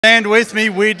Stand with me.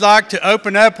 We'd like to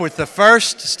open up with the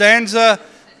first stanza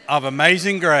of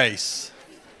Amazing Grace.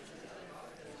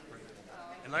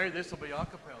 And Larry, this will be a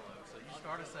cappella, so you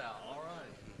start us out. All right.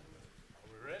 Are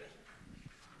we ready?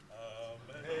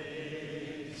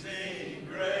 Amazing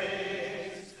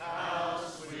grace, how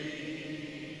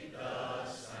sweet the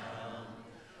sound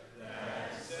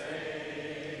that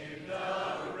saved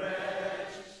a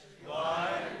wretch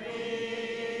like me.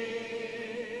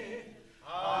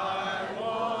 I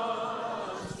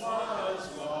once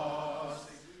was lost,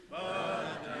 but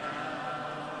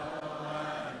now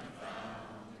I'm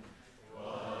found.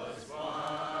 Was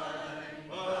blind,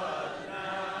 but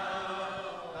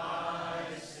now I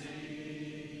see.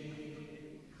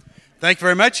 Thank you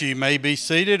very much. You may be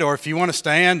seated, or if you want to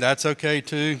stand, that's okay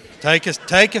too. Take a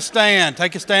stand.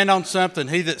 Take a stand on something.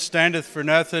 He that standeth for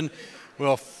nothing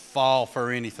will fall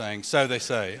for anything. So they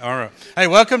say. All right. Hey,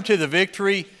 welcome to the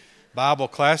Victory Bible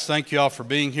class. Thank you all for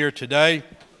being here today.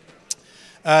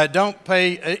 Don't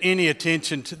pay any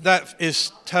attention to that.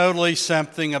 Is totally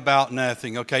something about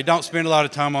nothing. Okay, don't spend a lot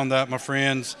of time on that, my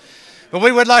friends. But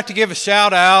we would like to give a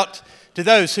shout out to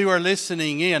those who are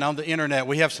listening in on the internet.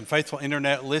 We have some faithful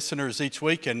internet listeners each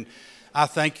week, and I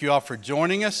thank you all for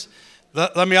joining us.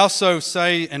 Let me also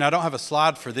say, and I don't have a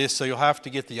slide for this, so you'll have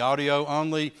to get the audio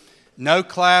only. No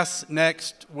class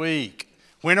next week.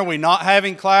 When are we not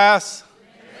having class?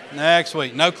 Next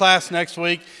week. No class next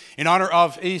week. In honor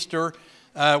of Easter,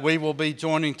 we will be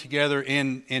joining together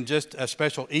in just a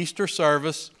special Easter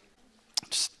service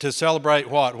to celebrate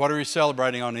what? What are we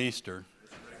celebrating on Easter?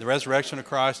 The resurrection of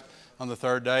Christ on the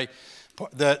third day.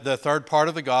 The third part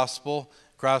of the gospel,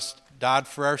 Christ died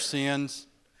for our sins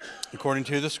according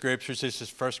to the Scriptures. This is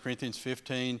 1 Corinthians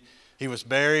 15. He was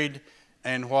buried,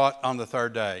 and what on the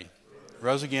third day?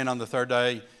 Rose again on the third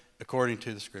day according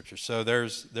to the Scriptures. So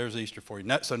there's Easter for you.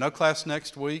 So no class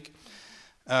next week.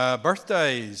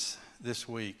 Birthdays this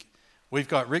week. We've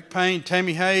got Rick Payne,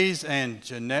 Tammy Hayes, and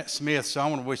Jeanette Smith. So I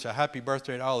want to wish a happy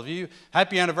birthday to all of you.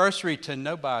 Happy anniversary to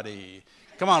nobody.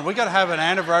 Come on, we got to have an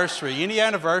anniversary. Any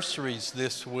anniversaries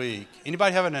this week?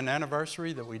 Anybody having an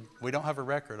anniversary that we don't have a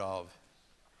record of?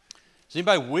 Does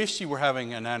anybody wish you were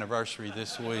having an anniversary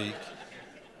this week?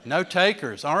 No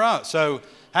takers. All right. So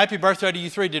happy birthday to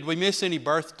you three. Did we miss any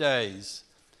birthdays?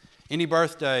 Any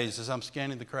birthdays as I'm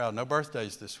scanning the crowd? No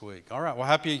birthdays this week. All right. Well,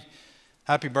 happy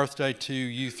birthday to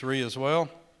you three as well.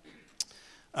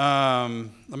 Let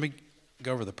me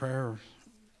go over the prayer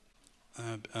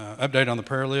update on the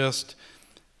prayer list.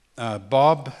 The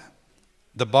Bob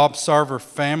Sarver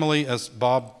family, as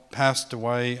Bob passed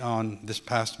away on this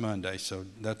past Monday. So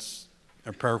that's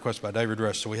a prayer request by David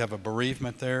Rush. So we have a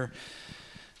bereavement there.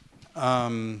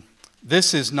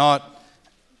 This is not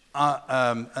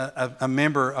a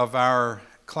member of our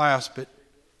class, but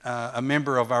a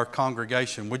member of our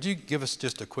congregation. Would you give us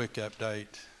just a quick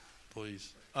update,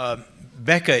 please?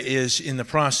 Becca is in the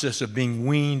process of being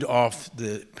weaned off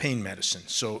the pain medicine.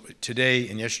 So today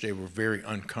and yesterday were very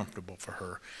uncomfortable for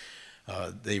her.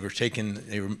 They were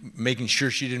making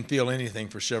sure she didn't feel anything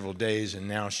for several days, and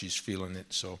now she's feeling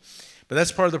it. So, but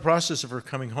that's part of the process of her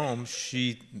coming home.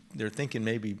 They're thinking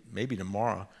maybe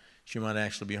tomorrow she might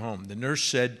actually be home. The nurse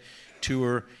said to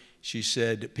her, she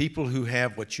said, "People who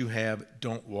have what you have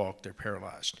don't walk; they're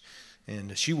paralyzed."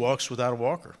 And she walks without a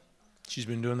walker. She's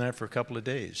been doing that for a couple of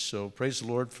days. So praise the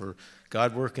Lord for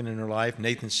God working in her life.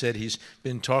 Nathan said he's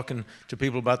been talking to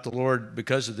people about the Lord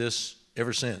because of this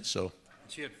ever since. So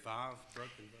she had 5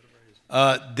 broken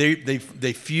vertebrae.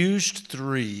 They fused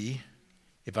 3,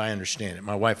 if I understand it.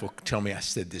 My wife will tell me I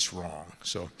said this wrong.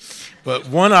 But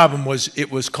one of them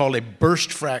was called a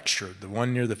burst fracture. The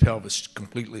one near the pelvis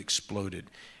completely exploded,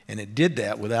 and it did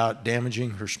that without damaging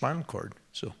her spinal cord.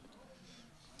 So.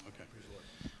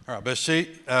 All right, but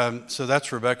so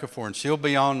that's Rebecca Ford, and she'll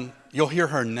be on. You'll hear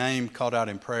her name called out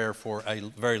in prayer for a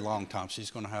very long time.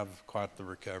 She's going to have quite the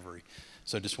recovery.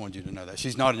 So just wanted you to know that.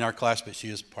 She's not in our class, but she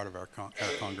is part of our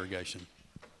congregation.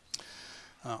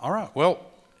 All right, well,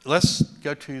 let's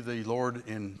go to the Lord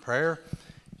in prayer,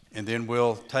 and then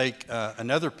we'll take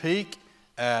another peek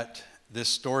at this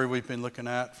story we've been looking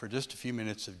at for just a few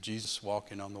minutes of Jesus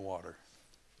walking on the water.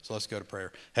 So let's go to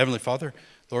prayer. Heavenly Father,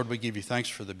 Lord, we give you thanks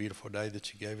for the beautiful day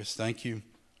that you gave us. Thank you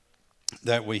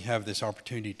that we have this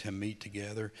opportunity to meet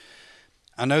together.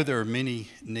 I know there are many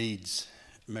needs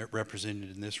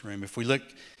represented in this room. If we look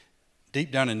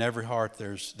deep down in every heart,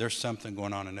 there's something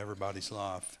going on in everybody's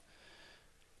life.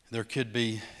 There could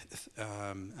be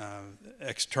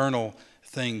external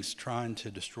things trying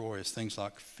to destroy us, things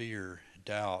like fear,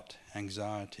 doubt,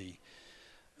 anxiety,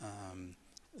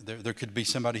 There could be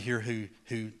somebody here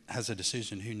who has a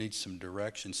decision, who needs some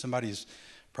direction. Somebody's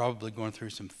probably going through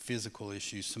some physical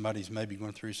issues. Somebody's maybe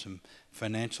going through some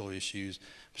financial issues.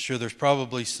 I'm sure there's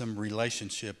probably some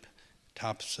relationship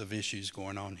types of issues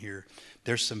going on here.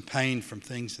 There's some pain from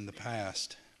things in the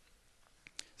past.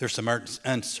 There's some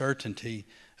uncertainty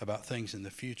about things in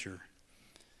the future.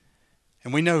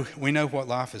 And we know what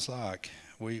life is like.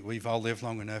 We've all lived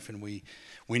long enough, and we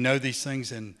know these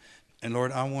things. And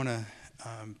Lord, I want to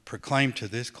proclaim to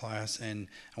this class, and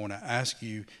I want to ask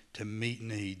you to meet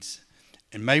needs.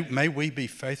 And may we be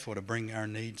faithful to bring our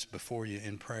needs before you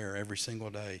in prayer every single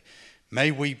day.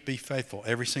 May we be faithful,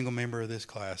 every single member of this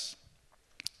class,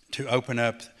 to open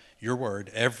up your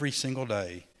word every single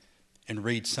day and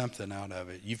read something out of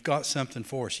it. You've got something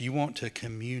for us. You want to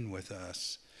commune with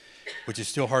us, which is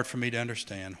still hard for me to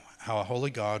understand how a holy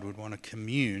God would want to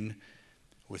commune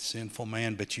with sinful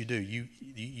man, but you do.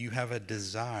 You have a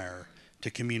desire to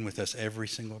commune with us every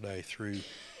single day through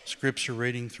scripture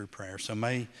reading, through prayer. So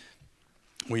may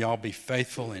we all be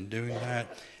faithful in doing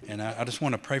that. And I just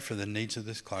want to pray for the needs of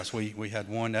this class. We had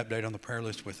one update on the prayer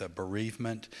list with a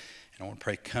bereavement. And I want to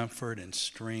pray comfort and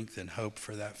strength and hope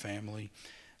for that family,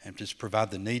 and just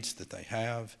provide the needs that they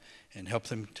have and help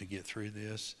them to get through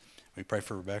this. We pray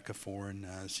for Rebecca Foreign.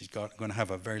 She's going to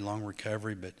have a very long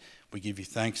recovery, but we give you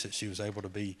thanks that she was able to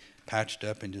be patched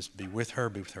up and just be with her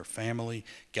family,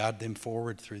 guide them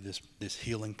forward through this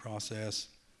healing process,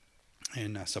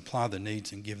 and supply the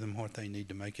needs and give them what they need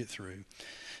to make it through.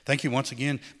 Thank you once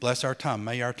again. Bless our time.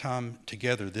 May our time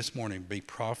together this morning be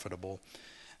profitable.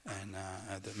 And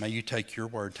that may you take your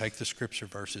word, take the scripture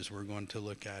verses we're going to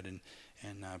look at, and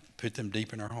put them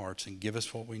deep in our hearts and give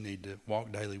us what we need to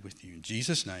walk daily with you. In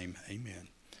Jesus' name, amen.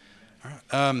 All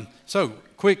right. So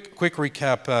quick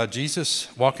recap. Jesus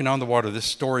walking on the water. This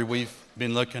story we've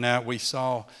been looking at. We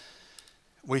saw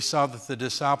that the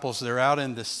disciples, they're out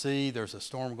in the sea. There's a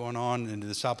storm going on, and the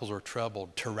disciples are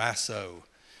troubled. Terrasso.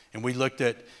 And we looked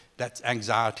at that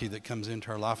anxiety that comes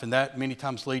into our life, and that many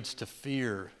times leads to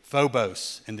fear.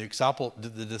 Phobos, and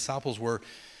the disciples were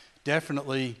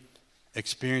definitely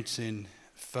experiencing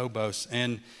phobos,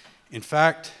 and in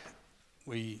fact,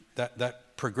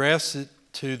 that progressed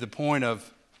to the point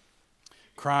of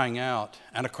crying out,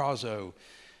 anakrozo,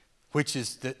 which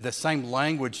is the same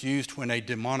language used when a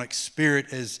demonic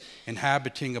spirit is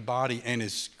inhabiting a body and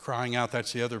is crying out.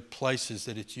 That's the other places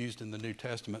that it's used in the New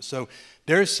Testament. So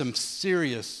there is some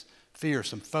serious fear,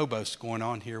 some phobos going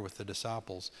on here with the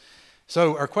disciples.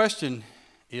 So our question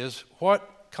is, what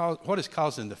is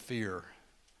causing the fear?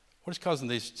 What is causing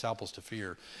these disciples to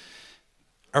fear?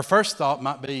 Our first thought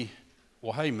might be,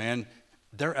 well, hey, man,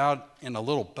 they're out in a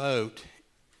little boat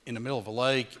in the middle of a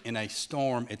lake in a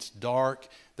storm. It's dark.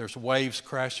 There's waves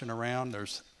crashing around.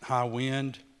 There's high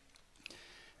wind.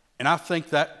 And I think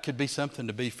that could be something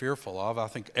to be fearful of. I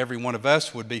think every one of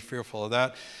us would be fearful of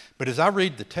that. But as I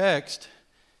read the text,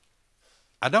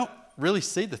 I don't really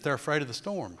see that they're afraid of the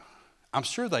storm. I'm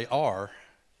sure they are.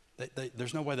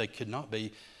 There's no way they could not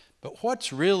be. But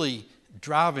what's really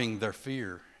driving their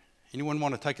fear? Anyone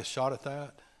want to take a shot at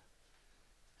that?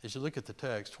 As you look at the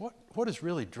text, what is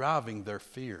really driving their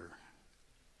fear?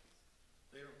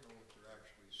 They don't know what they're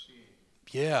actually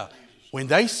seeing. Yeah. When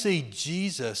they see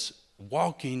Jesus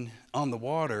walking on the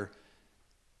water,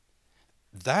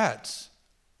 that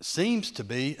seems to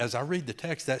be, as I read the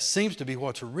text, that seems to be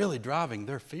what's really driving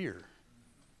their fear.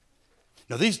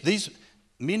 Now,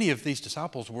 many of these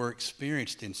disciples were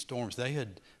experienced in storms. They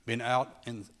had been out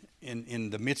in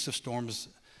the midst of storms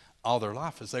all their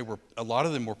life, as a lot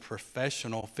of them were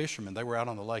professional fishermen. They were out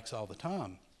on the lakes all the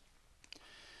time.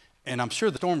 And I'm sure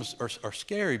the storms are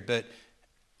scary, but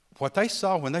what they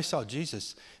saw when they saw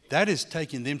Jesus, that is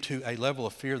taking them to a level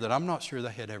of fear that I'm not sure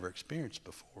they had ever experienced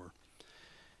before.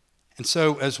 And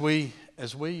so as we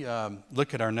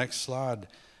look at our next slide,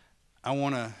 I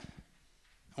want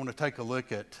to take a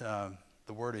look at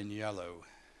the word in yellow.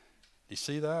 You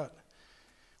see that?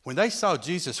 When they saw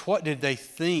Jesus, what did they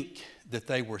think that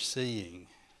they were seeing?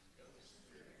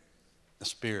 The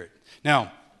Spirit.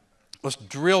 Now, let's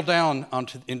drill down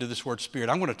into this word Spirit.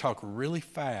 I'm going to talk really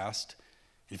fast.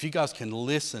 If you guys can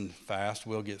listen fast,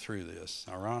 we'll get through this,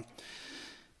 all right?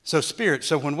 So Spirit.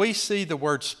 So when we see the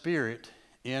word Spirit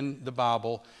in the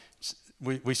Bible,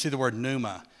 we see the word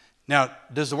pneuma. Now,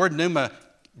 does the word pneuma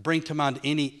bring to mind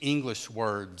any English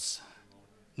words?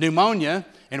 Pneumonia.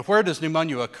 And where does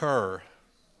pneumonia occur?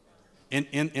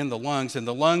 In the lungs. And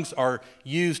the lungs are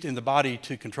used in the body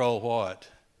to control what?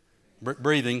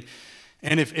 Breathing.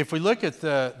 And if we look at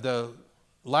the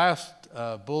last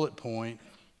bullet point,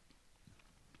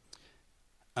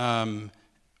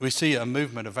 we see a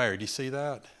movement of air. Do you see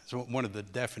that? It's one of the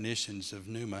definitions of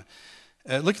pneuma.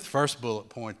 Look at the first bullet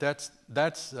point. That's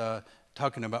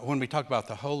talking about, when we talk about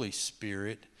the Holy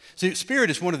Spirit. See, Spirit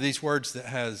is one of these words that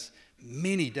has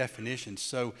many definitions.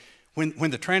 So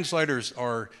when the translators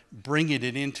are bringing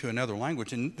it into another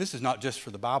language, and this is not just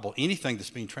for the Bible, anything that's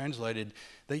being translated,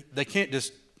 they can't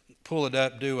just pull it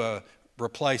up, do a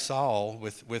replace all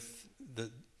with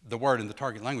the word in the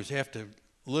target language. You have to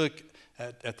look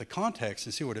at the context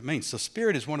and see what it means. So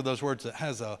Spirit is one of those words that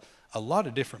has a lot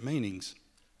of different meanings.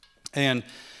 And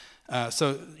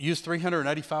so used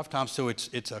 385 times, so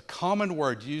it's a common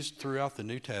word used throughout the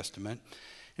New Testament.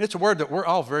 And it's a word that we're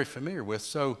all very familiar with.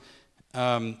 So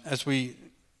as we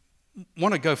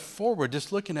want to go forward,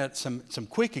 just looking at some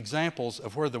quick examples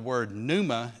of where the word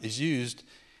pneuma is used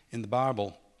in the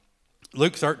Bible.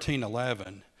 Luke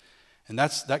 13:11, and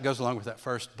that goes along with that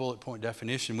first bullet point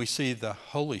definition. We see the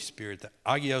Holy Spirit, the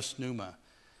agios pneuma.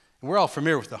 And we're all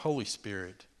familiar with the Holy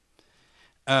Spirit.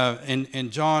 In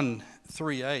John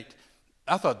 3:8,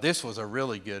 I thought this was a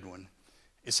really good one.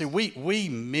 You see, we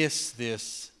miss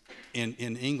this in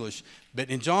English, but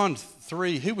in John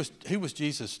 3, who was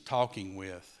Jesus talking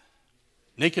with?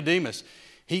 Nicodemus.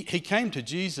 He came to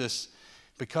Jesus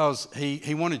because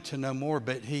he wanted to know more,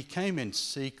 but he came in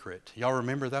secret. Y'all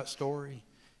remember that story?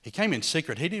 He came in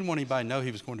secret. He didn't want anybody to know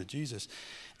he was going to Jesus.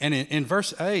 And in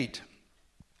verse 8,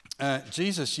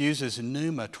 Jesus uses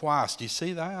pneuma twice. Do you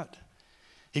see that?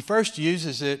 He first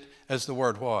uses it as the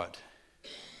word what?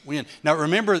 Wind. Now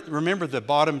remember the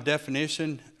bottom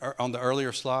definition on the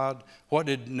earlier slide? What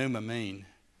did pneuma mean?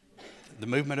 The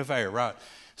movement of air, right?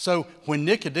 So when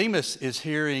Nicodemus is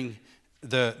hearing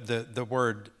the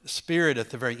word Spirit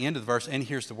at the very end of the verse, and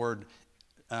here's the word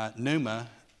pneuma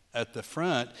at the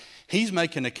front, he's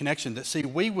making a connection that, see,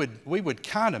 we would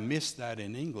kind of miss that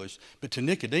in English, but to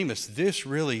Nicodemus, this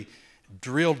really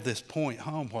drilled this point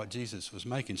home, what Jesus was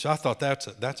making. So I thought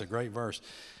that's a great verse.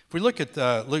 If we look at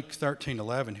Luke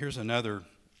 13:11, here's another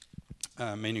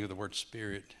meaning of the word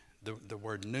Spirit, the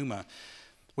word pneuma.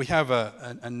 We have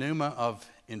a pneuma of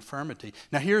infirmity.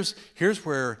 Now here's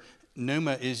where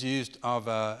pneuma is used of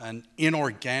an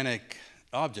inorganic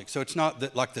object. So it's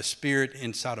not like the spirit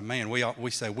inside a man.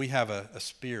 We say we have a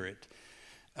spirit,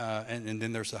 and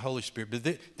then there's the Holy Spirit.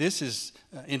 But this is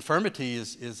infirmity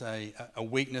is a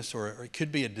weakness, or it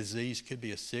could be a disease, could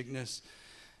be a sickness.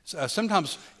 So,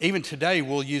 sometimes even today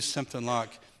we'll use something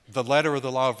like the letter of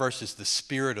the law versus the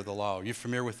spirit of the law. Are you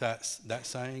familiar with that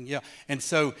saying? Yeah. And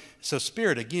so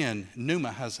spirit, again,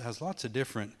 pneuma has lots of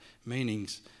different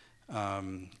meanings.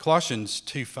 Colossians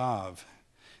 2:5.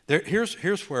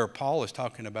 Here's where Paul is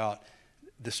talking about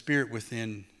the spirit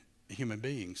within human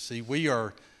beings. See, we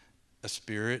are a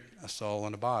spirit, a soul,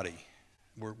 and a body.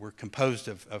 We're composed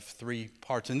of three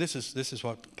parts, and this is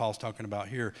what Paul's talking about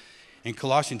here. In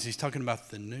Colossians, he's talking about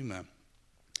the pneuma.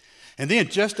 And then,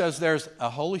 just as there's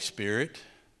a Holy Spirit,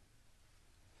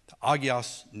 the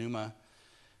agios pneuma,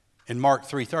 in Mark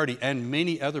 3:30, and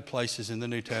many other places in the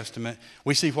New Testament,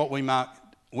 we see what we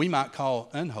might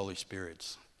call unholy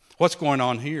spirits. What's going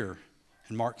on here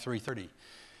in Mark 3:30?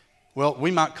 Well, we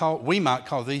might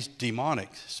call these demonic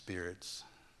spirits.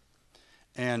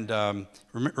 And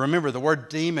remember, the word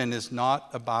demon is not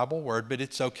a Bible word, but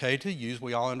it's okay to use.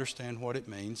 We all understand what it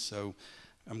means, so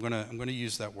I'm gonna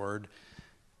use that word.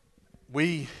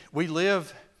 We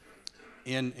live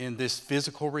in this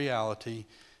physical reality,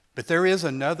 but there is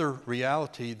another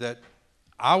reality that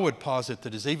I would posit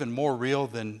that is even more real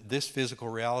than this physical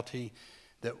reality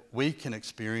that we can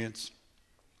experience,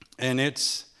 and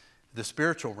it's the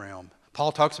spiritual realm.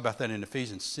 Paul talks about that in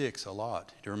Ephesians 6 a lot.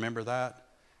 Do you remember that?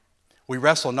 We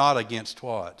wrestle not against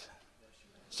what?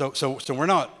 So we're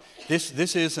not,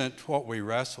 this isn't what we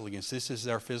wrestle against. This is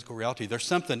our physical reality. There's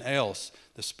something else,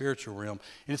 the spiritual realm,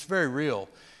 and it's very real.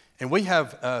 And we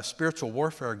have spiritual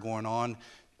warfare going on.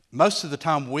 Most of the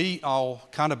time we all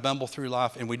kind of bumble through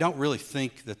life and we don't really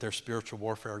think that there's spiritual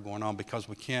warfare going on because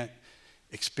we can't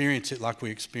experience it like we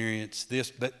experience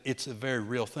this, but it's a very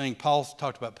real thing. Paul's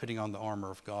talked about putting on the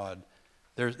armor of God.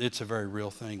 It's a very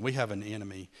real thing. We have an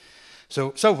enemy.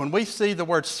 So when we see the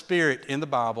word spirit in the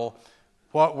Bible,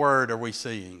 what word are we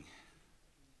seeing?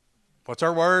 What's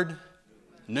our word?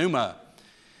 Pneuma.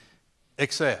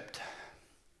 Except.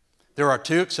 There are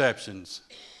two exceptions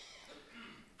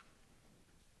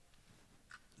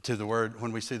to the word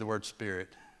when we see the word spirit.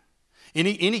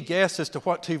 Any guess as to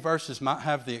what two verses might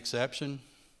have the exception?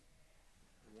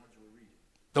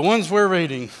 The ones we're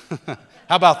reading. How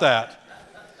about that?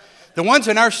 The ones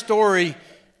in our story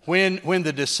when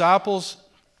the disciples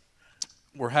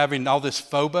were having all this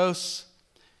phobos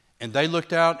and they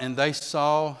looked out and they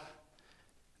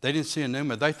didn't see a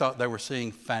pneuma, they thought they were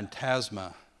seeing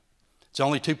phantasma. It's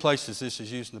only two places this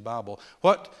is used in the Bible.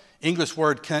 What English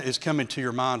word is coming to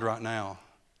your mind right now?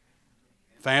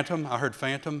 Phantom? I heard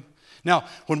phantom. Now,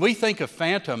 when we think of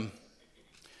phantom,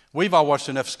 we've all watched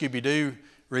enough Scooby-Doo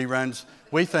reruns.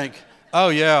 We think, oh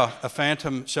yeah, a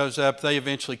phantom shows up. They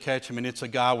eventually catch him, and it's a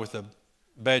guy with a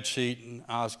bed sheet and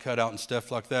eyes cut out and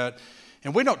stuff like that.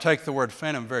 And we don't take the word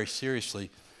phantom very seriously.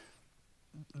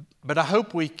 But I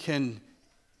hope we can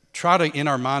try to, in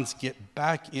our minds, get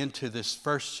back into this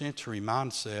first century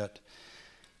mindset.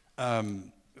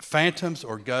 Phantoms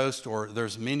or ghosts, or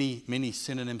there's many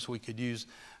synonyms we could use,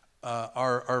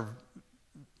 were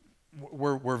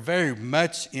very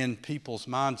much in people's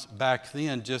minds back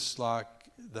then, just like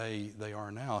they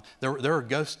are now. There are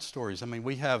ghost stories. I mean,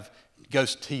 we have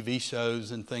ghost TV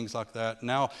shows and things like that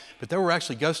now, but there were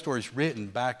actually ghost stories written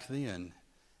back then,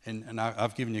 and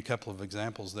I've given you a couple of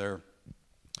examples there.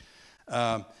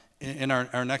 In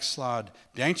our next slide,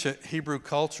 the ancient Hebrew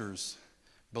cultures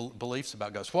beliefs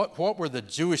about ghosts. What were the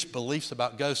Jewish beliefs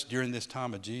about ghosts during this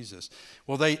time of Jesus?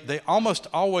 Well, they almost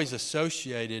always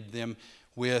associated them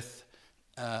with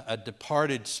a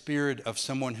departed spirit of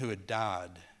someone who had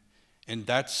died. And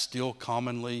that's still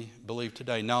commonly believed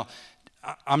today. Now,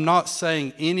 I'm not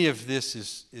saying any of this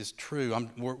is true.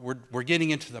 We're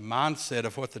getting into the mindset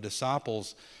of what the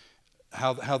disciples,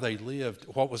 how they lived,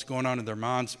 what was going on in their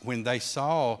minds when they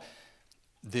saw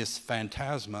this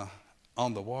phantasma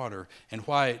on the water, and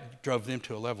why it drove them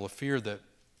to a level of fear that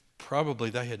probably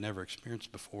they had never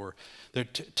experienced before. There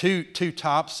are two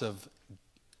types of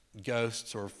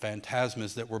ghosts or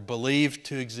phantasmas that were believed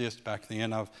to exist back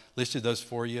then. I've listed those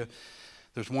for you.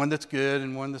 There's one that's good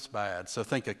and one that's bad. So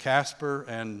think of Casper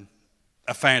and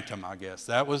a phantom, I guess.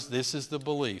 This is the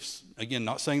beliefs. Again,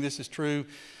 not saying this is true.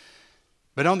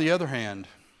 But on the other hand,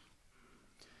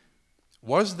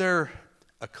 was there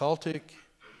occultic,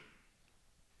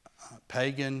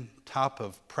 pagan type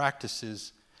of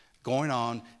practices going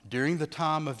on during the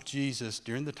time of Jesus,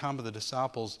 during the time of the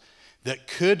disciples, that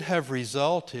could have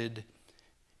resulted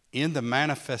in the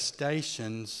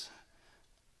manifestations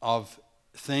of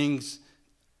things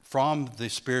from the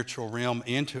spiritual realm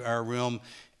into our realm?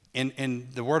 And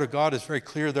the Word of God is very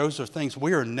clear. Those are things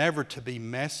we are never to be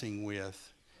messing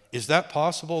with. Is that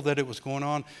possible that it was going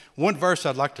on? One verse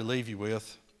I'd like to leave you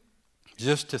with,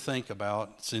 just to think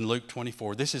about. It's in Luke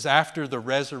 24. This is after the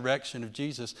resurrection of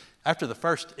Jesus, after the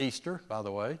first Easter, by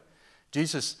the way.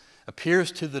 Jesus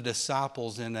appears to the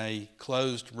disciples in a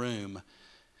closed room.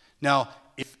 Now,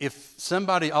 if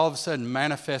somebody all of a sudden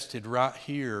manifested right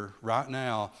here, right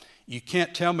now, you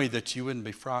can't tell me that you wouldn't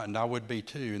be frightened. I would be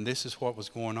too. And this is what was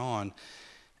going on.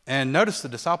 And notice the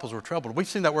disciples were troubled. We've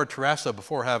seen that word terrasso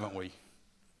before, haven't we?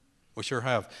 We sure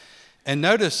have. And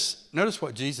notice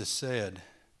what Jesus said.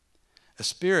 A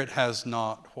spirit has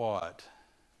not what?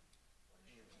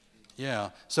 Yeah.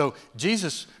 So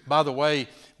Jesus, by the way,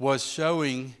 was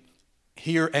showing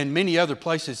here and many other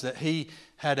places that he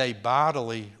had a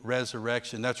bodily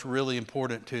resurrection. That's really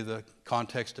important to the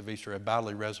context of Easter, a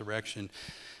bodily resurrection.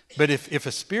 But if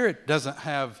a spirit doesn't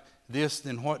have this,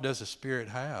 then what does a spirit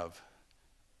have?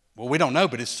 Well, we don't know,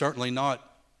 but it's certainly not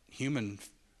human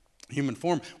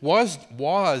form.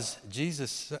 Was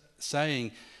Jesus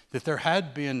saying that there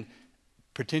had been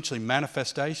potentially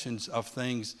manifestations of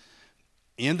things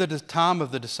in the time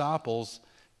of the disciples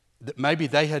that maybe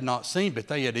they had not seen, but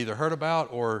they had either heard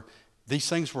about, or these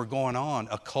things were going on,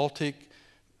 occultic,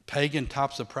 pagan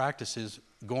types of practices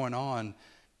going on,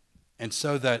 and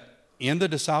so that in the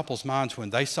disciples' minds, when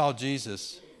they saw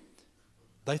Jesus,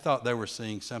 they thought they were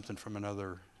seeing something from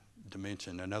another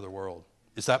dimension, another world.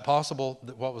 Is that possible,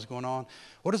 that what was going on?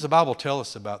 What does the Bible tell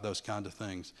us about those kinds of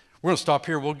things? We're going to stop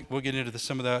here. We'll get into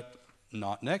some of that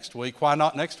not next week. Why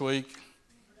not next week?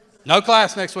 No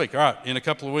class next week. All right, in a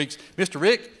couple of weeks. Mr.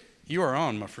 Rick, you are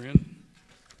on, my friend.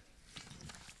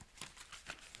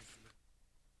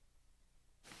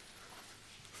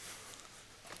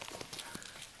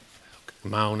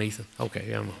 Am I on, Ethan?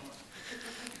 Okay, I'm on.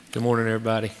 Good morning,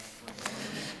 everybody.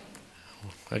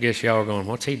 I guess y'all are going,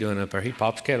 what's he doing up there? He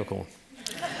pops kettle corn.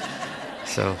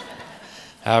 So,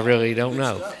 I really don't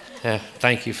know.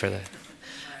 Thank you for that.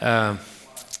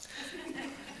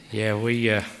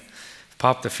 We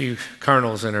popped a few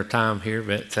kernels in our time here,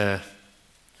 but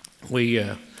we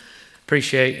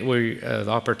appreciate the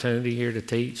opportunity here to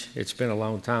teach. It's been a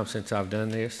long time since I've done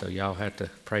this, so y'all have to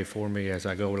pray for me as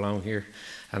I go along here.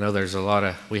 I know there's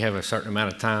we have a certain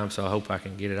amount of time, so I hope I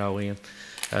can get it all in.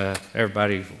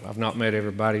 Everybody, I've not met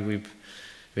everybody. We've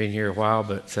been here a while,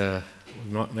 but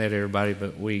we've not met everybody,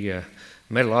 but we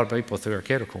met a lot of people through our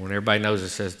kettle corn. Everybody knows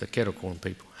us as the kettle corn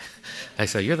people. They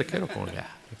say, you're the kettle corn guy.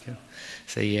 Okay.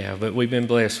 So, yeah, but we've been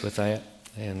blessed with that.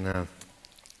 And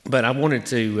but I wanted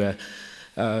to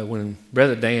when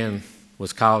Brother Dan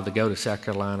was called to go to South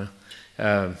Carolina,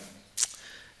 like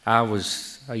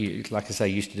I say,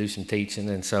 used to do some teaching,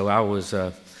 and so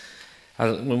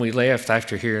when we left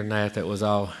after hearing that, we was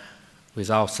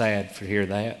all sad to hear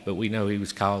that, but we know he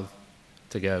was called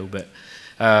to go. But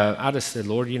I just said,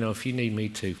 Lord, if you need me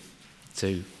to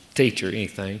teach or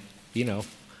anything,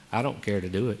 I don't care to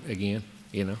do it again,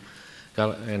 and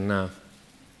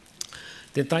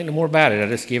didn't think no more about it. I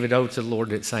just give it over to the Lord.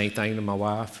 Didn't say anything to my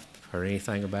wife or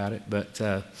anything about it. But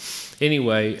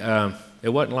anyway, it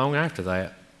wasn't long after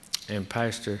that, and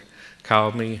Pastor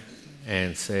called me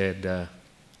and said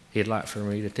he'd like for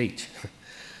me to teach.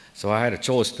 So I had a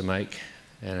choice to make,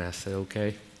 and I said,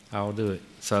 okay, I'll do it.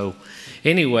 So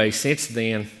anyway, since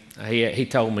then, he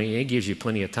told me he gives you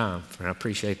plenty of time, and I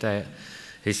appreciate that.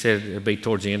 He said it'll be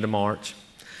towards the end of March.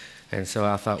 And so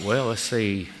I thought, well, let's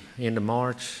see, end of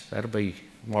March, that'll be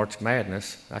March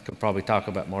Madness. I could probably talk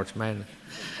about March Madness.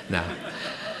 No.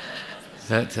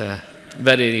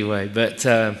 But anyway,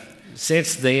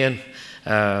 since then,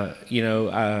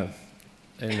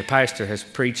 and the pastor has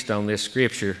preached on this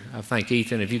scripture. I think,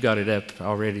 Ethan, have you got it up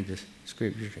already, the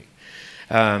scripture?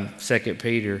 2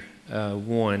 Peter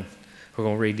 1. We're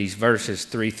going to read these verses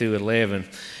 3 through 11.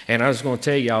 And I was going to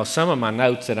tell y'all, some of my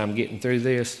notes that I'm getting through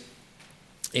this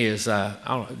is,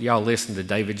 y'all listen to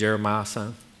David Jeremiah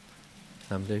some?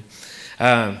 Some do.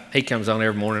 He comes on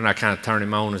every morning. I kind of turn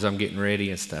him on as I'm getting ready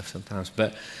and stuff sometimes.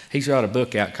 But he's got a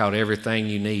book out called Everything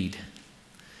You Need.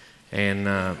 And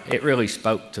it really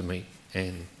spoke to me.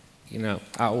 And,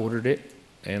 I ordered it,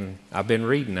 and I've been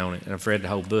reading on it, and I've read the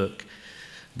whole book.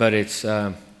 But it's,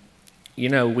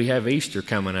 we have Easter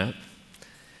coming up,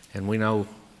 and we know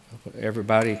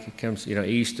everybody comes,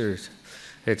 Easter,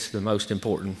 it's the most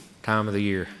important time of the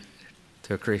year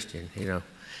to a Christian,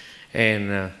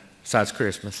 and besides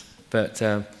Christmas. But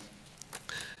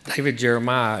David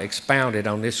Jeremiah expounded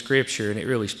on this scripture, and it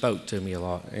really spoke to me a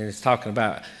lot. And it's talking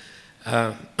about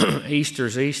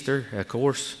Easter's Easter, of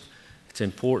course. It's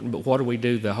important, but what do we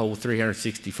do the whole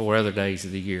 364 other days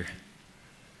of the year?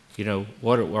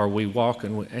 What are we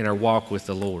walking in our walk with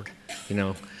the Lord?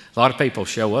 A lot of people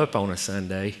show up on a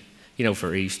Sunday,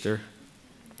 for Easter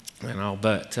and all,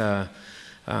 but,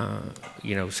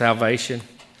 salvation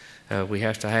we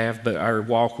have to have, but our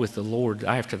walk with the Lord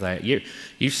after that.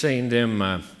 You've seen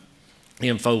them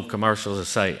info commercials that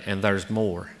say, and there's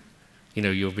more.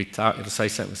 You'll be talking to say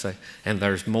something, say, and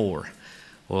there's more.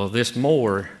 Well, this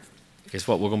more is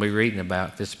what we're going to be reading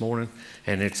about this morning,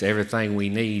 and it's everything we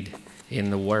need in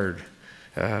the Word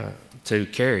to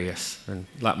carry us. And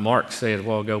like Mark said a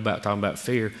while ago about talking about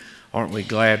fear, aren't we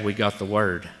glad we got the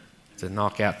Word to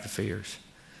knock out the fears,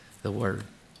 the Word.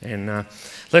 And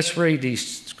let's read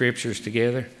these scriptures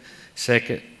together.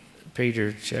 2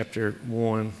 Peter chapter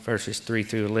 1, verses 3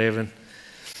 through 11.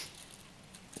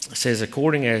 It says,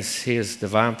 according as his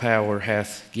divine power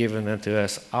hath given unto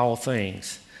us all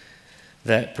things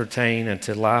that pertain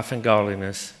unto life and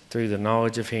godliness, through the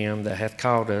knowledge of him that hath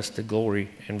called us to glory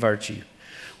and virtue,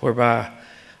 whereby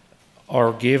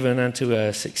are given unto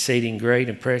us exceeding great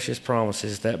and precious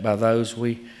promises, that by those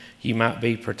ye might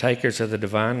be partakers of the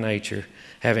divine nature,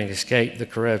 having escaped the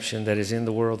corruption that is in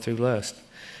the world through lust.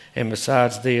 And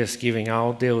besides this, giving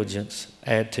all diligence,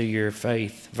 add to your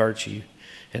faith virtue,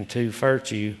 and to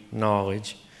virtue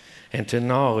knowledge, and to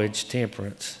knowledge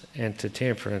temperance, and to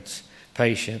temperance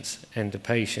patience, and to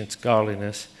patience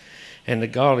godliness, and to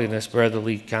godliness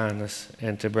brotherly kindness,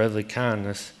 and to brotherly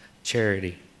kindness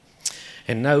charity.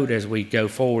 And note as we go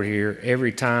forward here,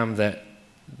 every time that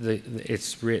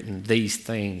it's written these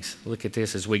things, look at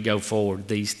this as we go forward,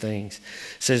 these things.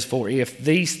 It says, for if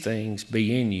these things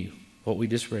be in you, what we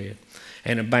just read,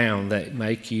 and abound, that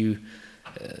make you,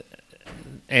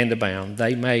 and abound,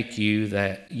 they make you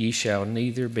that ye shall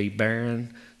neither be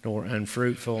barren nor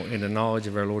unfruitful in the knowledge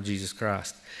of our Lord Jesus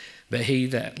Christ. But he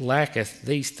that lacketh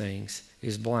these things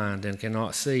is blind, and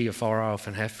cannot see afar off,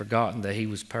 and hath forgotten that he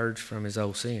was purged from his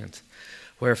old sins.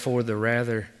 Wherefore the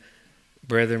rather,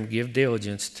 brethren, give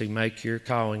diligence to make your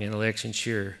calling and election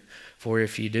sure. For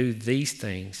if you do these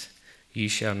things, ye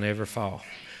shall never fall.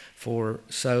 For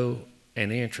so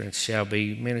an entrance shall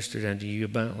be ministered unto you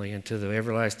abundantly into the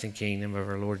everlasting kingdom of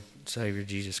our Lord and Savior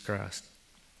Jesus Christ.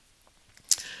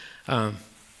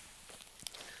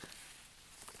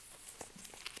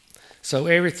 So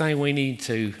everything we need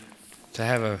to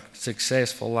have a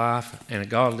successful life and a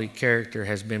godly character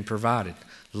has been provided.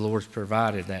 The Lord's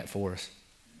provided that for us.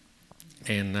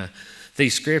 And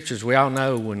these scriptures, we all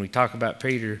know when we talk about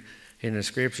Peter in the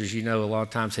scriptures, a lot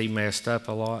of times he messed up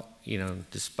a lot,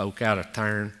 just spoke out of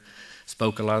turn,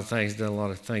 spoke a lot of things, done a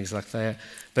lot of things like that.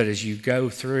 But as you go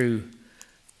through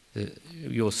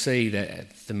you'll see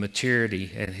that the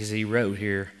maturity, and as he wrote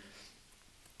here,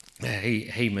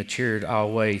 he matured all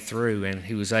the way through, and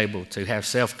he was able to have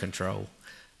self-control.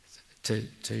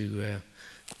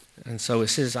 And so it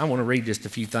says, I want to read just a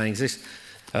few things. This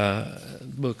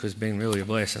book has been really a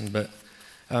blessing, but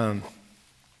it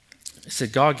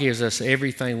said, God gives us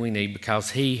everything we need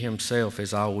because he himself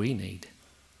is all we need.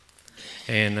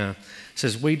 And it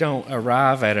says, we don't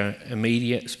arrive at an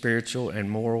immediate spiritual and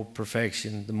moral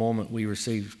perfection the moment we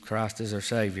receive Christ as our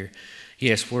Savior.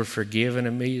 Yes, we're forgiven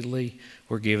immediately.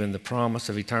 We're given the promise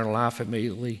of eternal life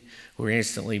immediately. We're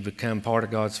instantly become part of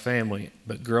God's family,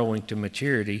 but growing to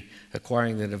maturity,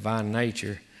 acquiring the divine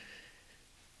nature,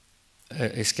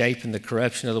 escaping the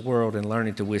corruption of the world and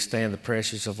learning to withstand the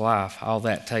pressures of life, all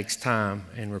that takes time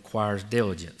and requires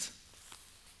diligence.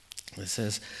 It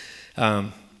says,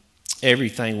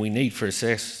 everything we need for a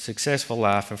successful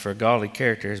life and for a godly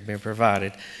character has been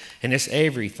provided. And it's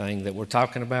everything that we're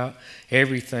talking about.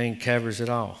 Everything covers it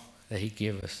all that he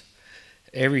gives us.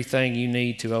 Everything you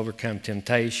need to overcome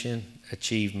temptation,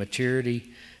 achieve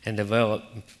maturity, and develop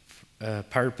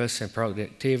purpose and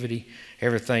productivity.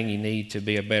 Everything you need to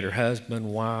be a better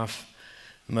husband, wife,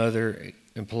 mother,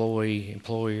 employee,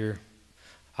 employer,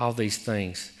 all these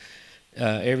things.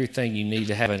 Everything you need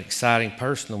to have an exciting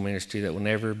personal ministry that will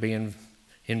never be in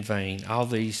vain. All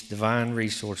these divine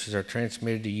resources are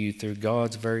transmitted to you through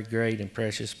God's very great and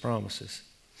precious promises.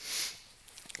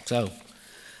 So,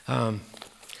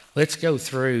 let's go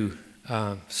through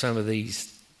some of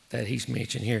these that he's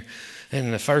mentioned here.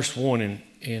 And the first one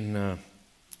in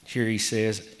here he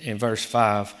says in verse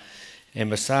 5, and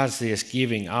besides this,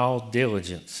 giving all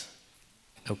diligence.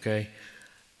 Okay,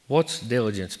 what's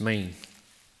diligence mean?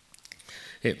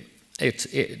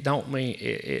 It don't mean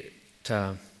it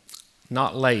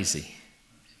not lazy,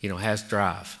 has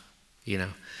drive,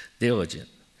 diligent.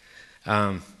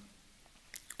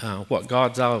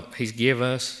 What he's give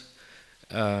us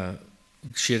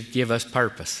should give us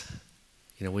purpose.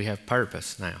 We have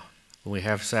purpose now. We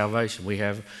have salvation. We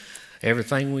have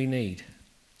everything we need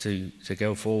to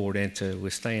go forward and to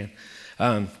withstand.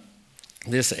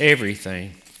 This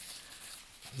everything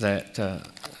that,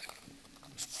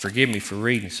 forgive me for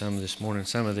reading some this morning,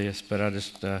 some of this, but I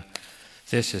just,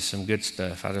 this is some good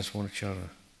stuff. I just want to show you.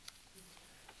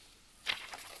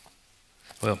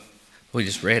 Well, we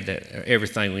just read that,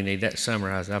 everything we need, that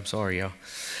summarized. I'm sorry, y'all.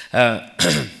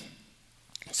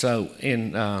 So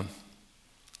it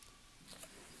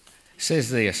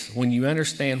says this, when you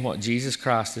understand what Jesus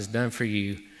Christ has done for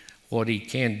you, what he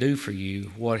can do for you,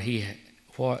 what he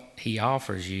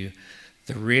offers you,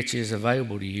 the riches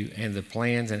available to you, and the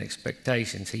plans and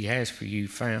expectations he has for you,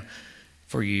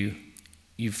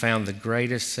 you found the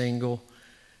greatest single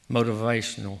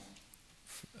motivation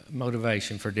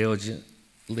for diligent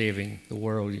living the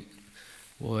world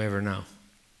will ever know.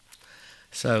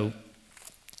 So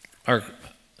our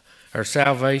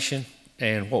salvation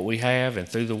and what we have, and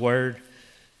through the Word,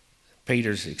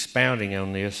 Peter's expounding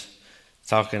on this,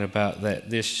 talking about that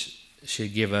this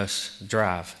should give us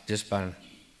drive just by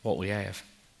what we have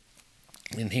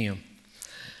in him.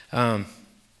 In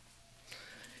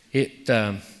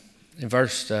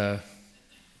verse,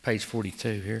 page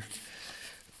 42 here.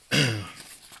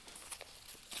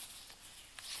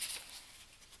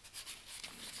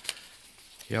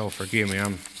 Y'all forgive me,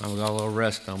 I'm got a little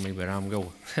rust on me, but I'm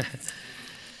going.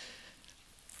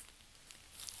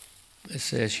 It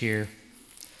says here,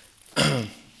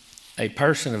 a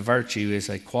person of virtue is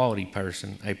a quality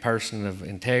person, a person of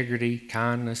integrity,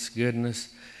 kindness,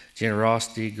 goodness,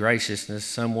 generosity, graciousness,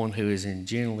 someone who is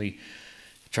genuinely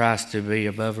tries to be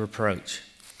above reproach.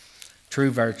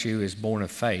 True virtue is born of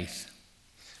faith,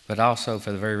 but also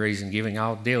for the very reason, giving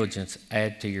all diligence,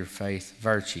 add to your faith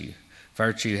virtue.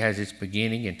 Virtue has its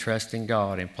beginning in trusting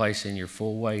God and placing your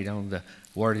full weight on the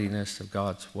worthiness of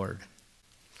God's word.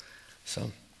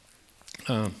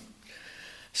 When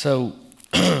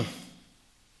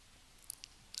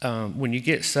you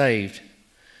get saved,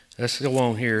 let's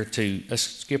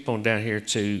skip on down here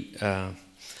to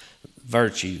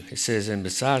virtue. It says, and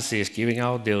besides this, giving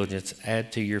all diligence,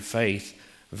 add to your faith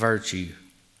virtue.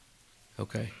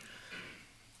 Okay.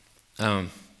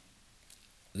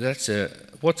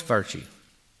 What's virtue?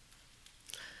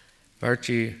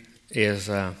 Virtue is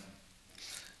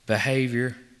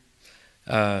behavior,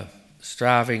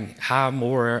 striving high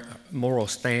moral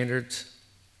standards.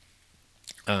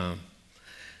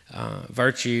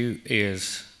 Virtue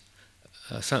is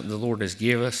something the Lord has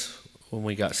given us when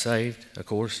we got saved, of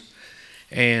course.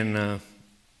 And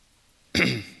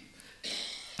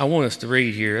I want us to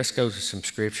read here. Let's go to some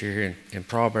scripture here in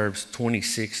Proverbs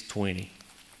 26:20.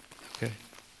 Okay.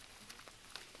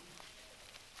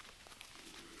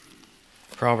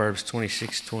 Proverbs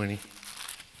 26:20.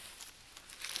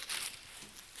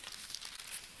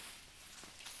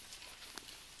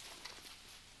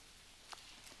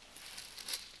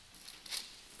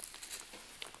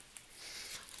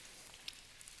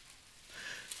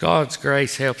 God's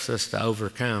grace helps us to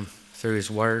overcome through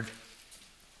His Word.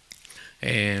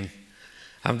 And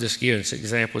I'm just giving some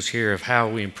examples here of how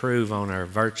we improve on our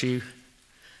virtue.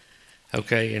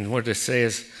 Okay, and what it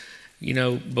says, you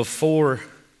know, before,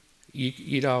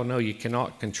 you'd all know you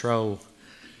cannot control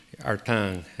our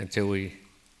tongue until we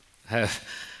have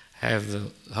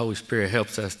the Holy Spirit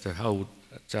helps us to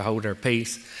hold our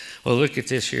peace. Well, look at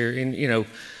this here. And, you know,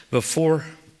 before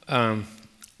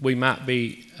we might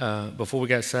be, before we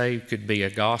got saved, could be a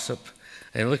gossip.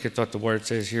 And look at what the word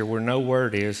says here. Where no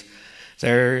word is,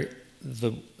 there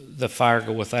the fire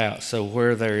goeth out. So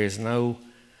where there is no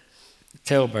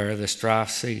talebearer, the strife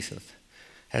ceaseth.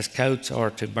 As coats are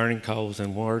to burning coals,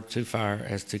 and word to fire,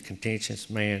 as to contentious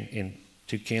man in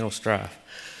to kindle strife.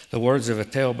 The words of a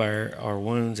talebearer are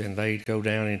wounds, and they go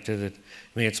down into the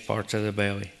midst parts of the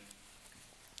belly.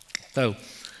 So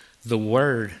the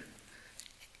word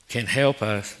can help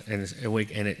us, and we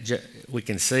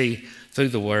can see through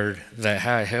the word that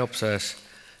how it helps us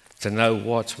to know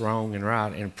what's wrong and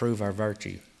right and improve our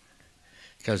virtue.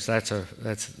 Because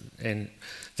and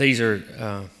these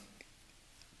are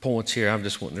points here I'm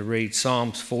just wanting to read.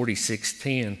 Psalms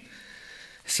 46:10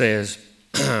 says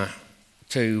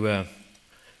to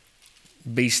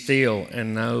be still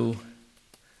and know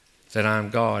that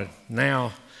I'm God.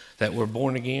 Now that we're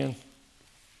born again,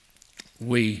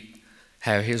 we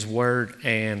have His Word,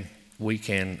 and we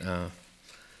can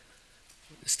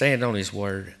stand on His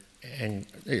Word. And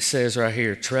it says right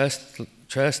here,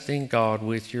 trusting God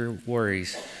with your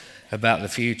worries about the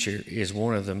future is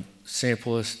one of the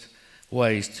simplest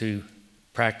ways to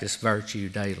practice virtue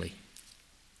daily.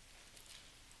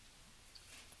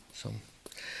 So,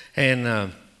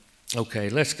 and okay,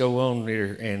 let's go on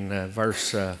here in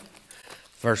verse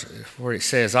where it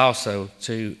says also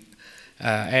to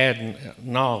add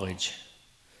knowledge.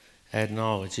 Add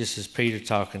knowledge. This is Peter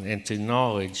talking. And to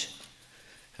knowledge,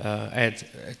 add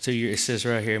to your, it says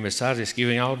right here, besides this,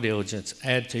 giving all diligence,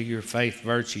 add to your faith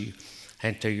virtue,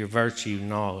 and to your virtue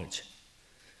knowledge.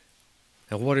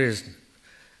 Now, what is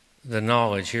the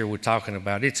knowledge here we're talking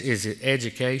about? Is it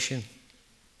education?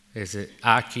 Is it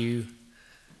IQ?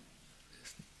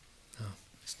 No,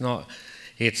 it's not.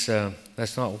 It's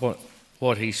that's not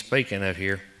what he's speaking of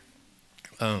here.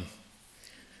 It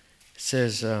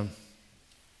says.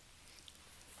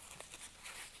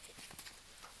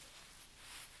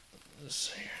 Let's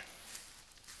see here.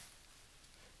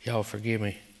 Y'all forgive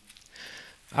me.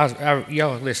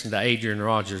 Y'all listen to Adrian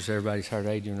Rogers. Everybody's heard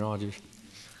Adrian Rogers.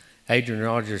 Adrian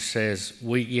Rogers says,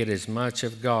 we get as much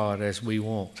of God as we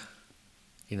want,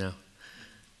 you know.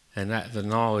 And that the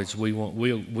knowledge we want,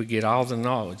 we get all the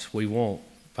knowledge we want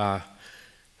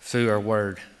through our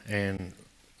Word. And,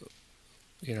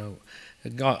 you know,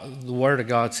 the Word of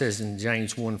God says in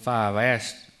James 1:5,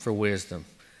 ask for wisdom,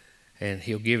 and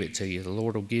He'll give it to you. The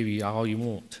Lord will give you all you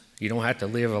want. You don't have to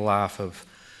live a life of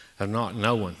not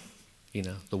knowing. You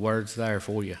know, the Word's there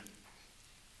for you.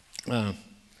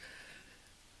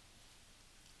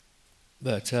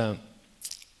 But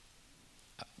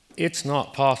it's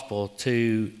not possible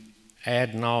to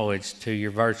add knowledge to your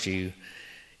virtue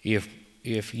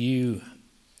if you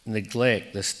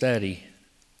neglect the study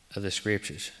of the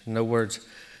Scriptures. In other words,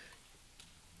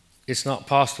 it's not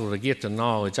possible to get the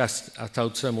knowledge. I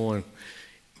told someone,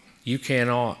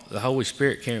 the Holy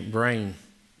Spirit can't bring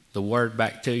the Word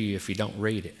back to you if you don't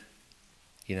read it.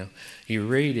 You know, you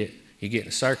read it, you get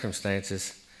in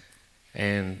circumstances,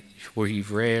 and where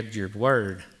you've read your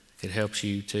Word, it helps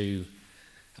you to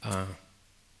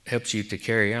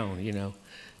carry on. You know,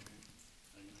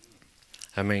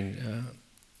 I mean,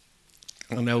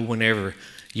 I know whenever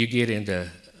you get into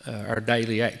our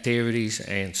daily activities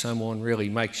and someone really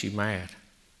makes you mad,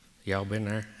 y'all been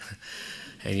there,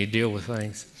 and you deal with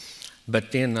things.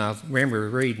 But then I remember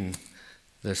reading,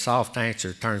 the soft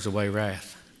answer turns away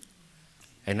wrath.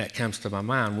 And that comes to my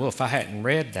mind. Well, if I hadn't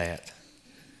read that,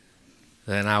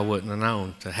 then I wouldn't have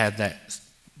known to have that,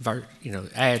 you know,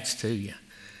 adds to you.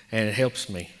 And it helps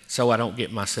me so I don't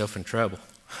get myself in trouble.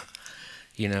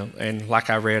 You know, and like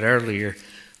I read earlier,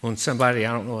 when somebody,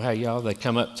 I don't know how y'all, they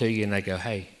come up to you and they go,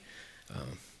 hey,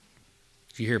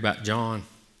 did you hear about John?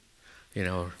 You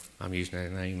know, I'm using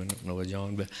that name, I don't know a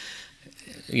John, but,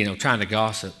 you know, trying to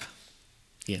gossip.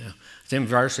 You know, them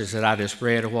verses that I just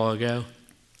read a while ago,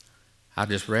 I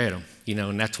just read them, you know,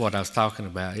 and that's what I was talking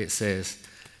about. It says,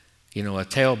 you know, a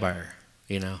talebearer,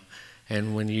 you know,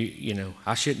 and when you know,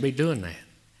 I shouldn't be doing that.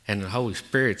 and the Holy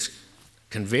Spirit's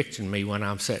convicting me when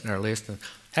I'm sitting there listening.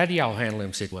 How do y'all handle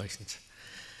them situations?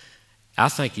 I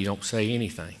think you don't say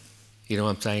anything. You know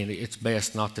what I'm saying? It's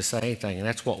best not to say anything, and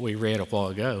that's what we read a while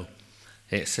ago.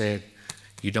 It said,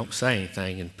 you don't say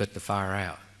anything and put the fire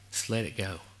out. Just let it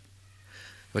go.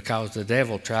 Because the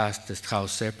devil tries to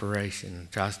cause separation and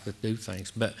tries to do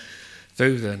things. But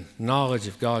through the knowledge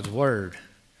of God's Word,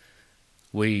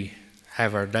 we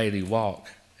have our daily walk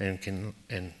and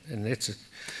it's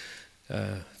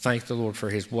thank the Lord for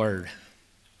His Word.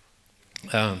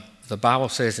 The Bible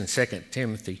says in 2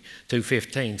 Timothy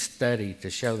 2:15, study to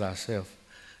show thyself.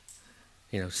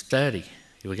 You know, study.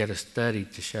 We got to study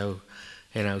to show,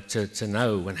 you know, to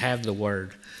know and have the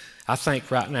Word. I think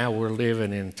right now we're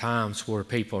living in times where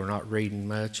people are not reading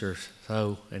much or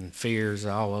so, and fears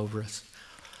all over us.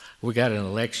 We got an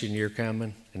election year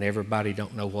coming, and everybody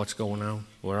don't know what's going on.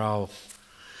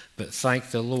 But thank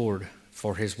the Lord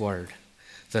for His Word.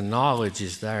 The knowledge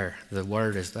is there. The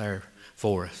Word is there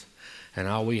for us. And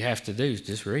all we have to do is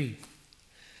just read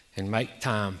and make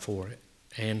time for it.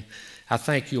 And I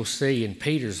think you'll see in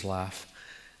Peter's life,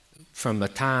 from the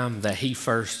time that he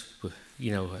first,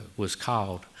 you know, was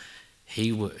called,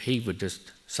 he would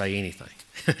just say anything.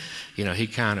 You know,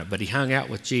 but he hung out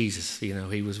with Jesus. You know,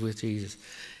 he was with Jesus,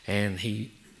 and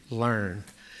he learned.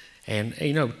 And,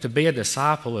 you know, to be a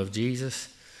disciple of Jesus,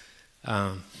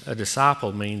 a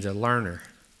disciple means a learner.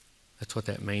 That's what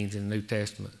that means in the New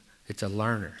Testament. It's a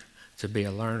learner, to be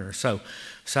a learner. So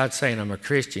besides saying I'm a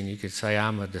Christian, you could say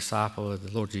I'm a disciple of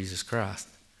the Lord Jesus Christ,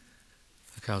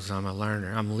 because I'm a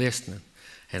learner. I'm listening,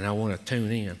 and I want to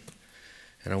tune in,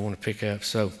 and I want to pick up.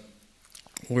 So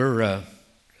we're,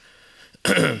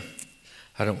 my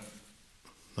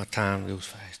time goes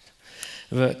fast.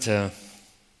 But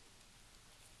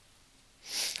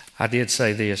I did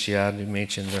say this, I did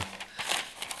mention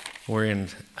we're in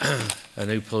a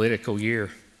new political year,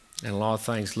 and a lot of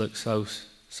things look so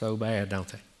bad, don't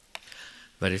they?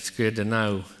 But it's good to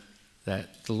know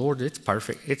that the Lord, it's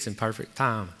perfect. It's in perfect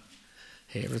time.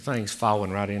 Everything's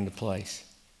falling right into place.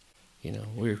 You know,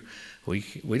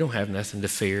 we don't have nothing to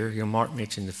fear. You know, Mark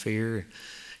mentioned the fear.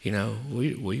 You know,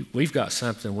 we've got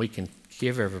something we can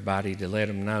give everybody to let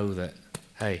them know that,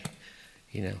 hey,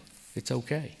 you know, it's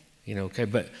okay. You know, okay,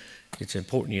 but it's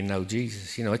important you know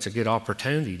Jesus. You know, it's a good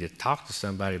opportunity to talk to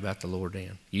somebody about the Lord.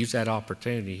 Then use that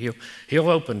opportunity. He'll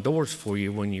open doors for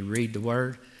you when you read the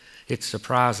Word. It's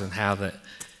surprising how that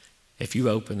if you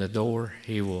open the door,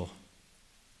 He will.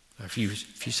 If you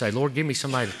say, Lord, give me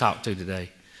somebody to talk to today,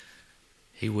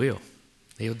 He will.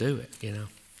 He'll do it. You know.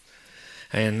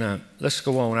 And let's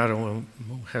go on. I don't want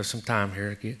to have some time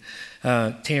here again.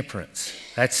 Temperance.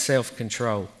 That's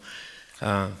self-control.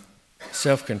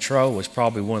 Self-control was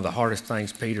probably one of the hardest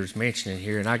things Peter's mentioning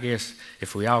here. And I guess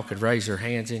if we all could raise our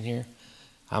hands in here,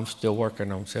 I'm still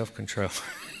working on self-control.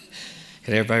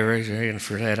 Can everybody raise their hand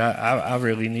for that? I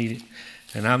really need it.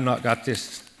 And I've not got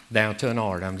this down to an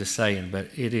art, I'm just saying. But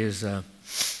it is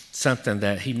something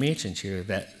that he mentions here,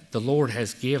 that the Lord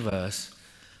has given us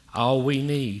all we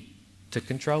need to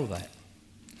control that.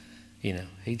 You know,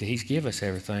 He's given us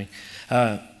everything.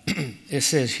 It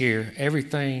says here,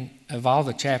 everything of all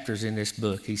the chapters in this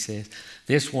book, he says,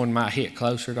 this one might hit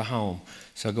closer to home.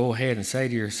 So go ahead and say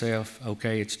to yourself,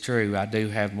 okay, it's true. I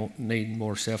do need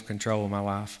more self-control in my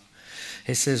life.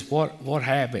 It says, what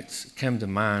habits come to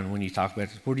mind when you talk about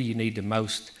this? Where do you need the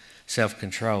most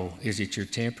self-control? Is it your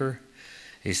temper?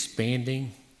 Is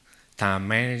spending, time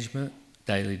management,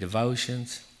 daily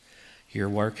devotions, your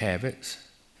work habits,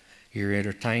 your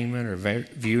entertainment or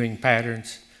viewing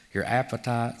patterns, your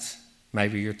appetites,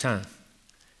 maybe your tongue?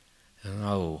 And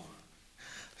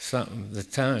the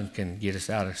tongue can get us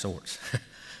out of sorts.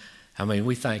 I mean,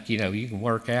 we think, you know, you can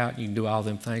work out, you can do all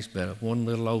them things, but one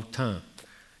little old tongue,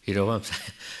 you know what I'm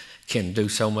saying, can do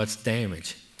so much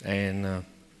damage. And,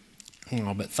 you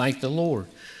know, but thank the Lord.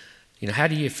 You know, how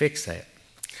do you fix that?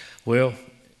 Well,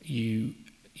 you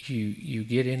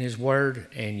get in His Word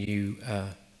and you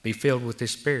be filled with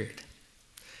His Spirit.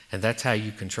 And that's how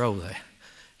you control that.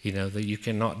 You know, that you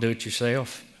cannot do it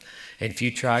yourself. And if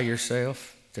you try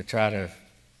yourself to try to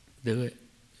do it,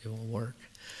 it won't work.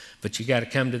 But you got to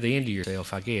come to the end of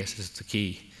yourself, I guess, is the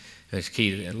key. It's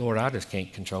key to that. Lord, I just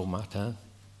can't control my tongue.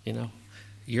 You know,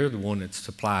 You're the one that's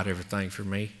supplied everything for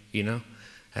me, you know.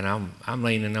 And I'm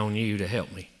leaning on You to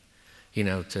help me, you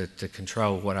know, to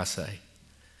control what I say.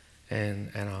 And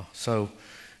so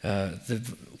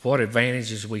what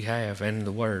advantages we have in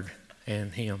the Word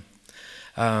and Him.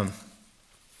 I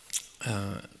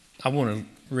want to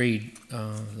read,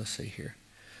 let's see here.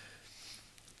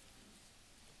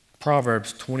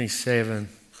 Proverbs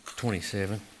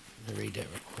 27:27. Let me read that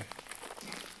real quick.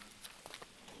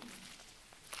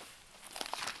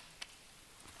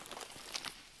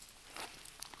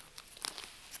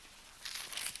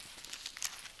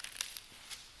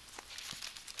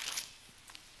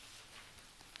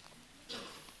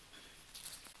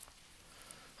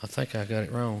 I think I got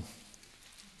it wrong.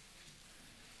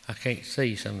 I can't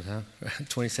see sometimes.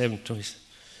 27, 20.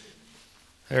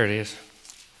 There it is.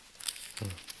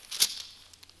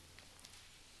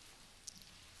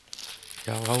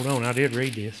 Y'all hold on, I did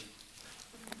read this.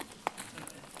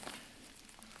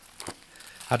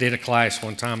 I did a class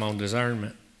one time on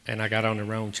discernment, and I got on the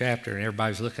wrong chapter, and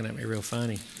everybody's looking at me real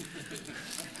funny.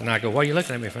 And I go, why are you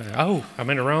looking at me funny? Oh, I'm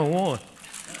in the wrong one.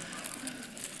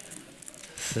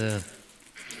 So,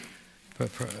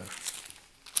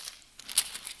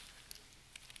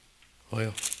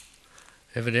 well,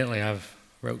 evidently I've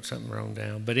wrote something wrong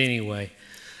down. But anyway,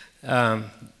 a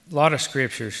lot of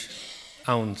scriptures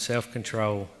on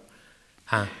self-control.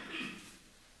 Huh?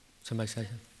 Somebody say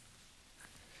something?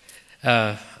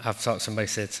 I thought somebody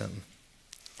said something.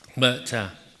 But, Still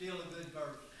a good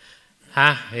verse.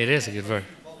 huh? It is a good verse.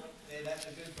 Yeah, that's a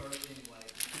good verse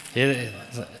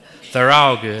anyway. They're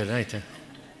all good, ain't they?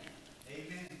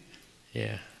 Amen.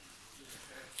 Yeah.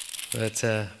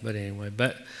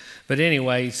 But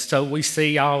anyway, so we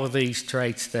see all of these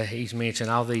traits that he's mentioned,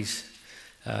 all these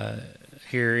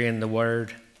here in the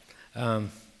Word.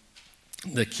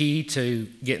 The key to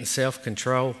getting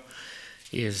self-control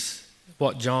is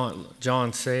what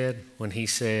John said when he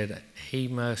said, he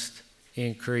must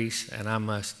increase and I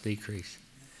must decrease.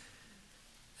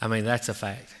 I mean, that's a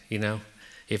fact, you know.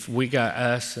 If we got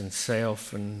us and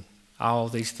self and all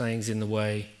these things in the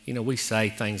way, you know, we say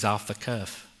things off the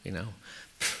cuff, you know,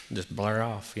 just blur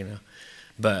off, you know.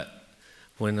 But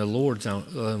when the Lord's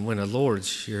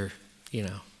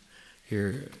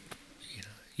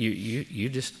you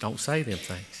just don't say them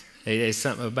things. It's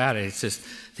something about it. It's just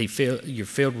you're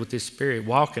filled with this Spirit.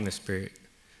 Walk in the Spirit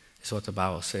is what the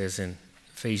Bible says in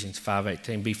Ephesians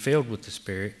 5:18. Be filled with the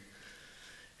Spirit,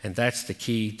 and that's the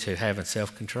key to having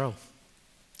self-control.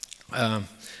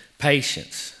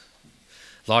 Patience.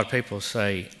 A lot of people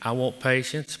say, I want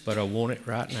patience, but I want it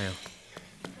right now.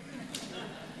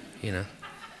 You know.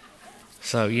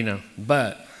 So, you know,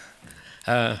 but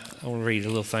I want to read a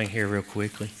little thing here real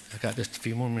quickly. I got just a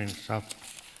few more minutes. I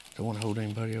don't want to hold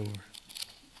anybody over.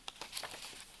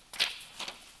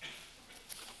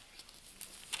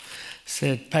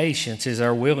 Said, patience is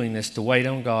our willingness to wait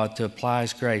on God to apply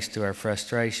His grace to our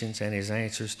frustrations and His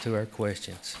answers to our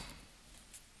questions.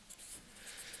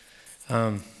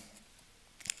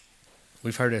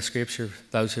 We've heard that scripture,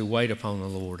 those who wait upon the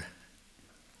Lord,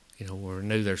 you know, will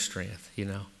renew their strength, you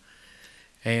know.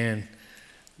 And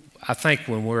I think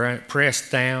when we're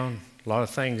pressed down, a lot of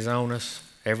things on us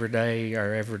every day,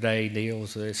 our everyday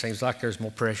deals, it seems like there's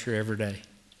more pressure every day.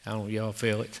 I don't know if y'all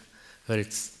feel it, but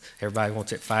everybody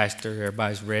wants it faster,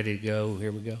 everybody's ready to go,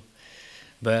 here we go.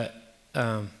 But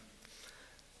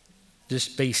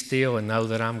just be still and know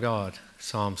that I'm God.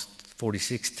 Psalms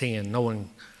 46:10, knowing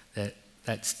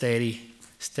that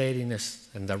steadiness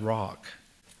and the rock,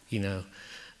 you know,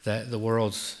 that the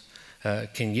world's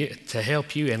can get to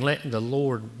help you, and letting the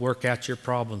Lord work out your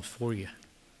problems for you.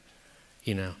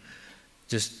 You know,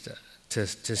 just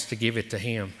to give it to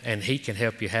Him, and He can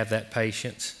help you have that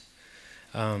patience.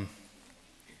 I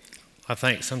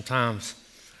think sometimes,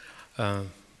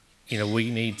 you know, we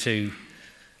need to.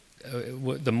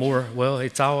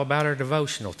 It's all about our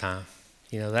devotional time.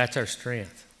 You know, that's our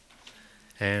strength.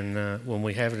 And when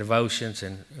we have devotions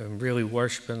and really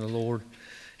worshiping the Lord,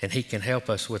 and He can help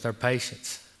us with our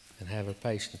patience and have our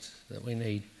patience that we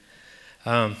need.